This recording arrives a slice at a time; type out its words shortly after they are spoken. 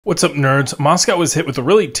What's up, nerds? Moscow was hit with a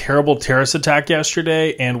really terrible terrorist attack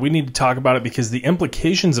yesterday, and we need to talk about it because the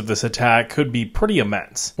implications of this attack could be pretty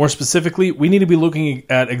immense. More specifically, we need to be looking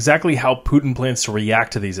at exactly how Putin plans to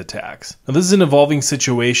react to these attacks. Now, this is an evolving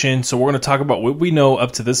situation, so we're going to talk about what we know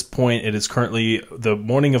up to this point. It is currently the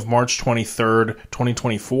morning of March 23rd,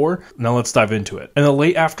 2024. Now let's dive into it. In the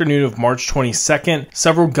late afternoon of March 22nd,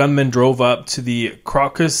 several gunmen drove up to the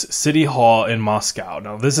Crocus City Hall in Moscow.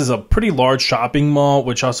 Now, this is a pretty large shopping mall,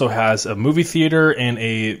 which also has a movie theater and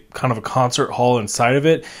a kind of a concert hall inside of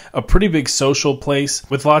it, a pretty big social place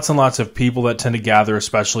with lots and lots of people that tend to gather,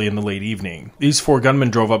 especially in the late evening. These four gunmen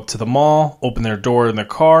drove up to the mall, opened their door in their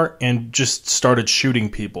car, and just started shooting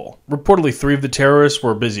people. Reportedly, 3 of the terrorists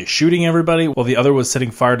were busy shooting everybody, while the other was setting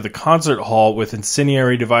fire to the concert hall with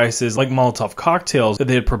incendiary devices like Molotov cocktails that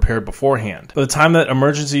they had prepared beforehand. By the time that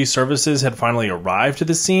emergency services had finally arrived to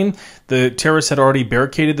the scene, the terrorists had already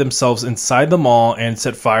barricaded themselves inside the mall and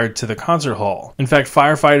set fire to the concert hall. In fact,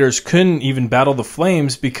 firefighters couldn't even battle the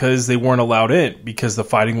flames because they weren't allowed in, because the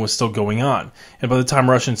fighting was still going on. And by the time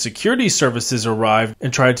Russian security services arrived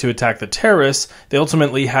and tried to attack the terrorists, they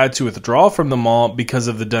ultimately had to withdraw from the mall because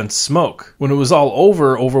of the dense smoke. When it was all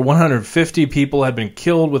over 150 people had been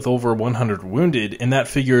killed with over 100 wounded, and that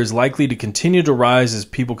figure is likely to continue to rise as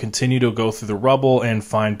people continue to go through the rubble and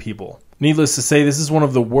find people. Needless to say, this is one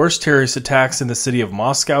of the worst terrorist attacks in the city of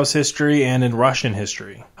Moscow's history and in Russian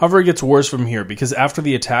history. However, it gets worse from here because after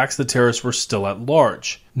the attacks, the terrorists were still at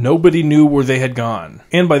large. Nobody knew where they had gone.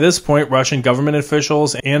 And by this point, Russian government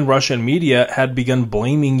officials and Russian media had begun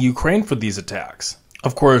blaming Ukraine for these attacks.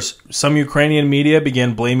 Of course, some Ukrainian media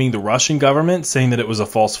began blaming the Russian government, saying that it was a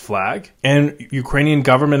false flag. And Ukrainian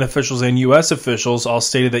government officials and US officials all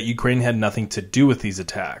stated that Ukraine had nothing to do with these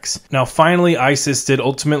attacks. Now, finally, ISIS did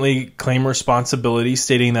ultimately claim responsibility,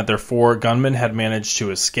 stating that their 4 gunmen had managed to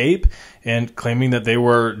escape and claiming that they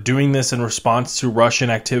were doing this in response to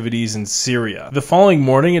Russian activities in Syria. The following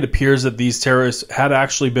morning, it appears that these terrorists had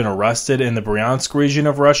actually been arrested in the Bryansk region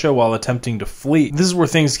of Russia while attempting to flee. This is where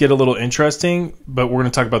things get a little interesting, but we're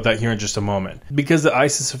going to talk about that here in just a moment. Because the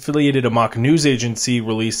ISIS-affiliated Amaq news agency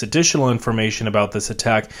released additional information about this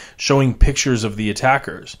attack, showing pictures of the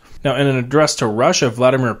attackers. Now, in an address to Russia,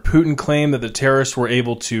 Vladimir Putin claimed that the terrorists were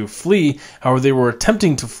able to flee. However, they were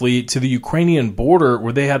attempting to flee to the Ukrainian border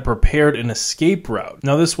where they had prepared an escape route.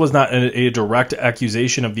 Now, this was not a direct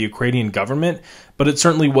accusation of the Ukrainian government, but it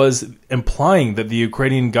certainly was implying that the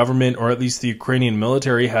Ukrainian government, or at least the Ukrainian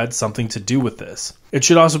military, had something to do with this. It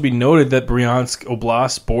should also be noted that Bryansk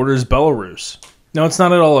Oblast borders Belarus. Now, it's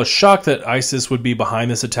not at all a shock that ISIS would be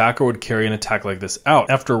behind this attack or would carry an attack like this out.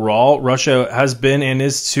 After all, Russia has been and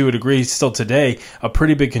is to a degree still today a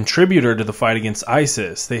pretty big contributor to the fight against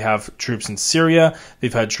ISIS. They have troops in Syria,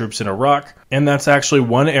 they've had troops in Iraq, and that's actually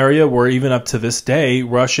one area where even up to this day,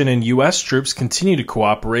 Russian and US troops continue to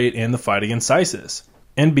cooperate in the fight against ISIS.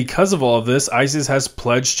 And because of all of this, ISIS has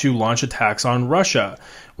pledged to launch attacks on Russia.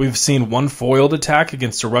 We've seen one foiled attack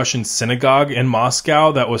against a Russian synagogue in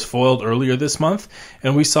Moscow that was foiled earlier this month,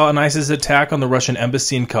 and we saw an ISIS attack on the Russian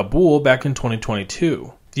embassy in Kabul back in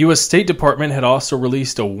 2022. The U.S. State Department had also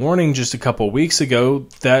released a warning just a couple weeks ago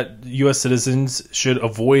that U.S. citizens should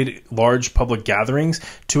avoid large public gatherings,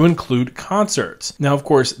 to include concerts. Now, of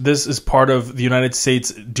course, this is part of the United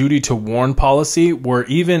States' duty to warn policy, where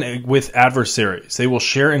even with adversaries, they will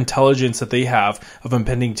share intelligence that they have of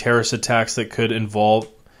impending terrorist attacks that could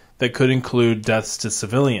include deaths to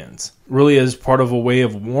civilians. Really as part of a way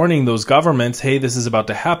of warning those governments, hey, this is about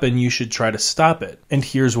to happen, you should try to stop it. And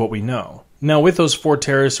here's what we know. Now, with those 4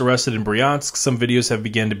 terrorists arrested in Bryansk, some videos have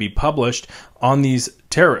begun to be published on these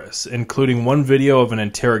terrorists, including one video of an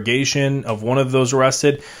interrogation of one of those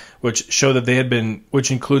arrested,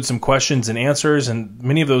 which includes some questions and answers, and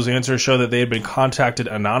many of those answers show that they had been contacted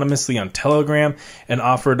anonymously on Telegram and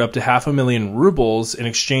offered up to 500,000 rubles in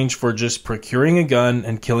exchange for just procuring a gun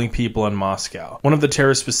and killing people in Moscow. One of the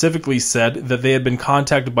terrorists specifically said that they had been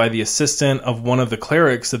contacted by the assistant of one of the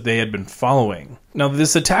clerics that they had been following. Now,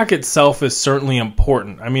 this attack itself is certainly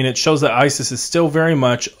important. I mean, it shows that ISIS is still very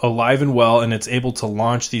much alive and well, and it's able to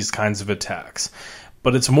launch these kinds of attacks.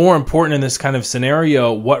 But it's more important in this kind of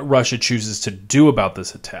scenario what Russia chooses to do about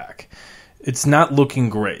this attack. It's not looking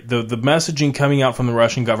great. The messaging coming out from the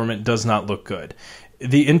Russian government does not look good.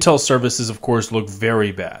 The intel services, of course, look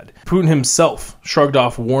very bad. Putin himself shrugged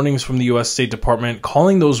off warnings from the U.S. State Department,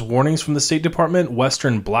 calling those warnings from the State Department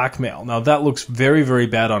Western blackmail. Now, that looks very, very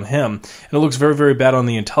bad on him, and it looks very, very bad on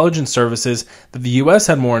the intelligence services that the U.S.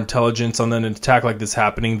 had more intelligence on an attack like this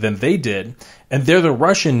happening than they did. And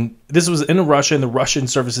this was in Russia, and the Russian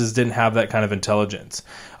services didn't have that kind of intelligence.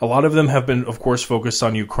 A lot of them have been, of course, focused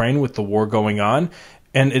on Ukraine with the war going on,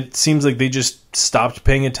 And it seems like they just stopped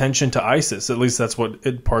paying attention to ISIS. At least that's what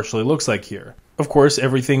it partially looks like here. Of course,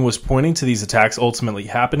 everything was pointing to these attacks ultimately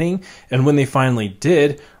happening, and when they finally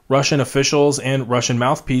did, Russian officials and Russian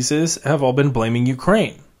mouthpieces have all been blaming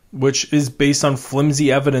Ukraine, which is based on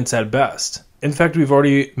flimsy evidence at best. In fact, we've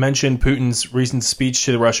already mentioned Putin's recent speech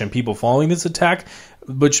to the Russian people following this attack,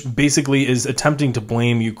 which basically is attempting to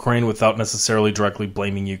blame Ukraine without necessarily directly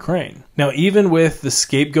blaming Ukraine. Now, even with the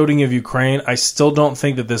scapegoating of Ukraine, I still don't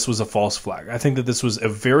think that this was a false flag. I think that this was a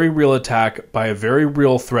very real attack by a very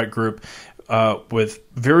real threat group with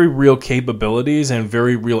very real capabilities and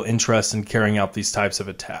very real interest in carrying out these types of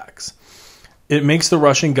attacks. It makes the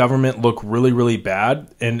Russian government look really, really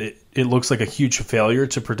bad, and it looks like a huge failure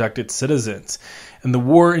to protect its citizens. And the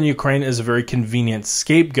war in Ukraine is a very convenient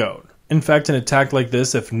scapegoat. In fact, an attack like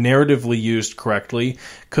this, if narratively used correctly,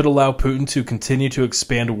 could allow Putin to continue to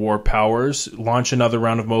expand war powers, launch another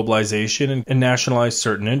round of mobilization, and nationalize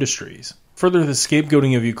certain industries. Further, the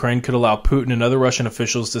scapegoating of Ukraine could allow Putin and other Russian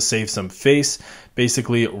officials to save some face,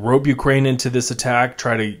 basically rope Ukraine into this attack,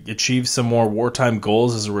 try to achieve some more wartime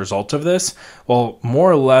goals as a result of this, while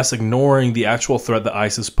more or less ignoring the actual threat that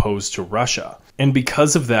ISIS posed to Russia. And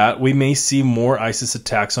because of that, we may see more ISIS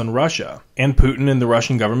attacks on Russia. And Putin and the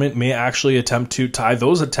Russian government may actually attempt to tie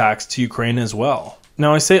those attacks to Ukraine as well.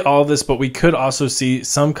 Now, I say all this, but we could also see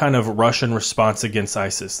some kind of Russian response against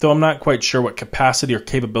ISIS, though I'm not quite sure what capacity or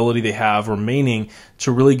capability they have remaining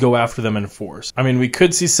to really go after them in force. I mean, we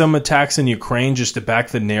could see some attacks in Ukraine just to back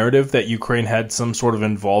the narrative that Ukraine had some sort of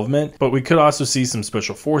involvement, but we could also see some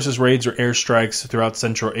special forces raids or airstrikes throughout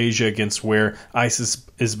Central Asia against where ISIS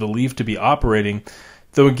is believed to be operating.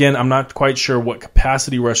 Though again, I'm not quite sure what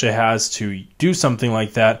capacity Russia has to do something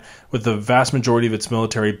like that with the vast majority of its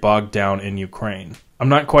military bogged down in Ukraine. I'm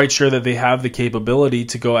not quite sure that they have the capability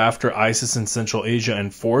to go after ISIS in Central Asia in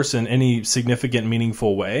force in any significant,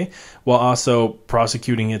 meaningful way, while also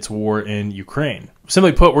prosecuting its war in Ukraine.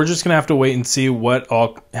 Simply put, we're just going to have to wait and see what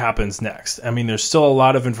all happens next. I mean, there's still a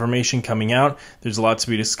lot of information coming out. There's a lot to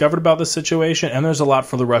be discovered about this situation, and there's a lot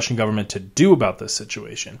for the Russian government to do about this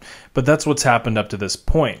situation. But that's what's happened up to this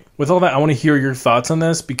point. With all that, I want to hear your thoughts on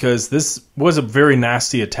this, because this was a very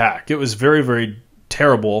nasty attack. It was very, very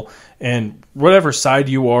terrible, and whatever side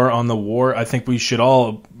you are on the war, I think we should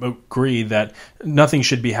all agree that nothing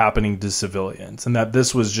should be happening to civilians, and that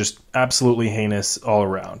this was just absolutely heinous all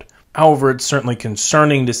around. However, it's certainly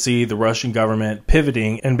concerning to see the Russian government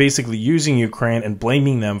pivoting and basically using Ukraine and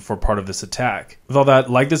blaming them for part of this attack. With all that,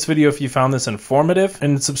 like this video if you found this informative,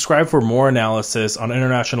 and subscribe for more analysis on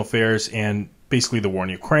international affairs and basically the war in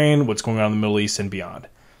Ukraine, what's going on in the Middle East, and beyond.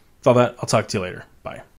 With all that, I'll talk to you later. Bye.